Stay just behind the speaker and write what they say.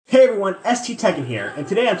Hey everyone, ST Tekken here, and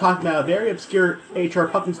today I'm talking about a very obscure HR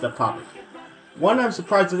Pufnstuf topic. One I'm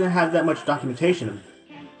surprised doesn't have that much documentation.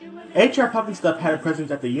 HR Pufnstuf had a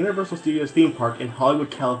presence at the Universal Studios theme park in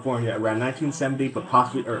Hollywood, California around 1970, but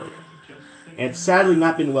possibly earlier. And it's sadly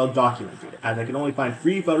not been well documented, as I can only find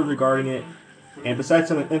 3 photos regarding it, and besides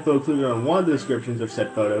some info included on one of the descriptions of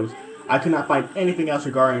said photos, I could not find anything else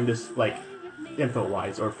regarding this,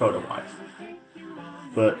 info-wise or photo-wise.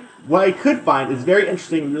 But what I could find is very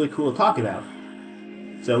interesting and really cool to talk about.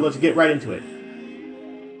 So let's get right into it.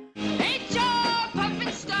 HR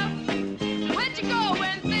Pufnstuf, where'd you go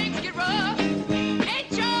when things get rough?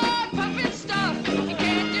 HR Pufnstuf, you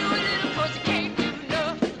can't do a little 'cause you can't do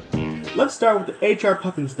enough. Let's start with the HR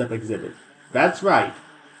Pufnstuf exhibit. That's right,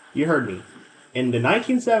 you heard me. In the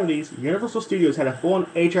 1970s, Universal Studios had a full-on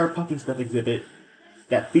HR Pufnstuf exhibit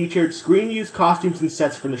that featured screen-used costumes and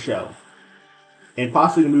sets from the show. And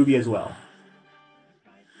possibly the movie as well.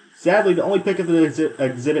 Sadly, the only pic of the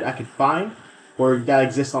exhibit I could find, or that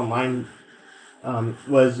exists online,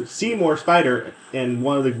 was Seymour Spider in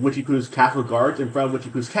one of the Witchiepoo's castle guards in front of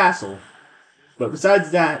Witchiepoo's castle. But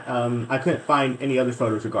besides that, I couldn't find any other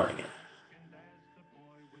photos regarding it.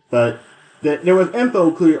 But there was info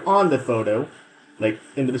included on the photo,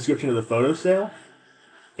 in the description of the photo sale.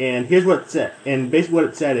 And here's what it said. And basically what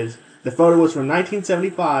it said is, the photo was from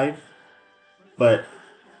 1975, but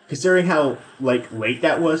considering how late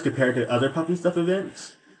that was compared to other Pufnstuf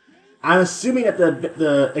events, I'm assuming that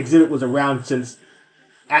the exhibit was around since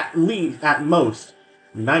at most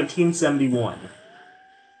 1971.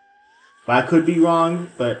 But I could be wrong,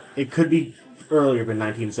 but it could be earlier than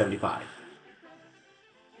 1975.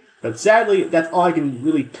 But sadly, that's all I can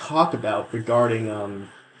really talk about regarding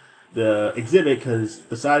the exhibit, because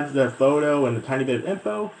besides the photo and the tiny bit of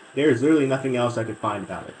info, there's literally nothing else I could find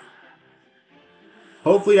about it.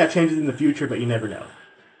 Hopefully that changes in the future, but you never know.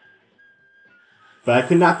 But I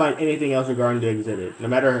could not find anything else regarding the exhibit, no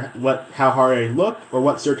matter how hard I looked or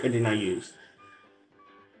what search engine I used.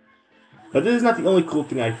 But this is not the only cool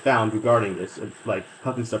thing I found regarding this,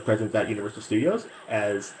 Pufnstuf presence at Universal Studios,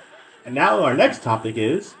 and now our next topic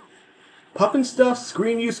is Pufnstuf's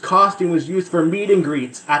screen-use costume was used for meet and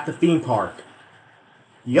greets at the theme park.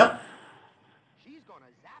 Yup.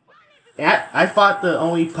 I thought the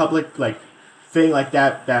only public, thing like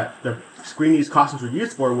that the screen-use costumes were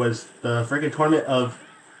used for was the freaking Tournament of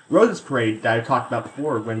Roses parade that I talked about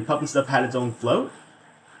before, when Pufnstuf had its own float.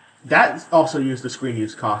 That also used the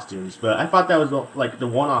screen-use costumes, but I thought that was the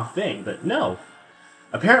one-off thing, but no.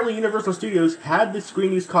 Apparently Universal Studios had the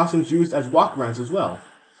screen-use costumes used as walk-arounds as well.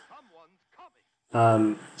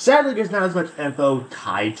 Sadly there's not as much info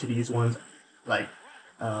tied to these ones,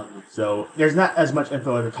 so there's not as much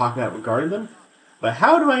info to talk about regarding them. But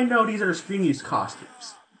how do I know these are screen-use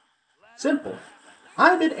costumes? Simple.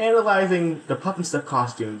 I've been analyzing the Pufnstuf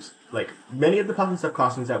costumes, many of the Pufnstuf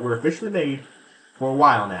costumes that were officially made for a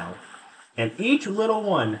while now. And each little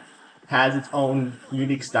one has its own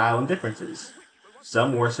unique style and differences.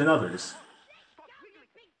 Some worse than others.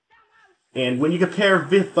 And when you compare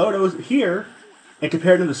the photos here, and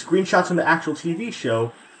compare them to screenshots from the actual TV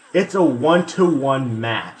show, it's a 1-to-1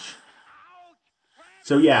 match.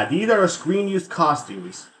 So yeah, these are screen-used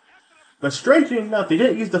costumes. But strangely enough, they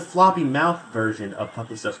didn't use the floppy mouth version of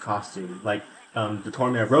Pufnstuf's costume, like the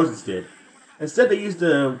Tournament of Roses did. Instead, they used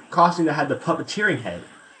the costume that had the puppeteering head,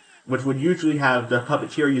 which would usually have the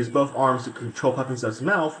puppeteer use both arms to control Pufnstuf's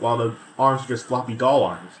mouth, while the arms are just floppy doll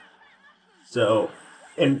arms. So,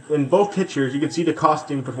 in both pictures, you can see the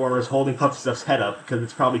costume performers holding Pufnstuf's head up, because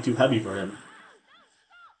it's probably too heavy for him.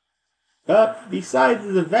 But besides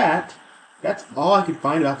that, that's all I could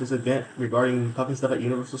find about this event regarding Pufnstuf at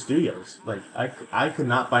Universal Studios. I could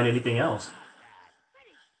not find anything else.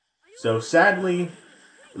 So sadly,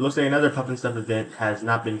 it looks like another Pufnstuf event has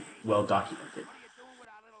not been well documented.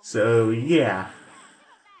 So yeah.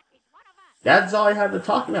 That's all I have to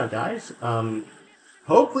talk about, guys.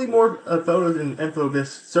 Hopefully more photos and info of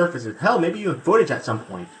this surfaces. Hell, maybe even footage at some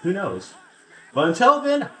point. Who knows? But until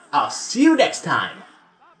then, I'll see you next time.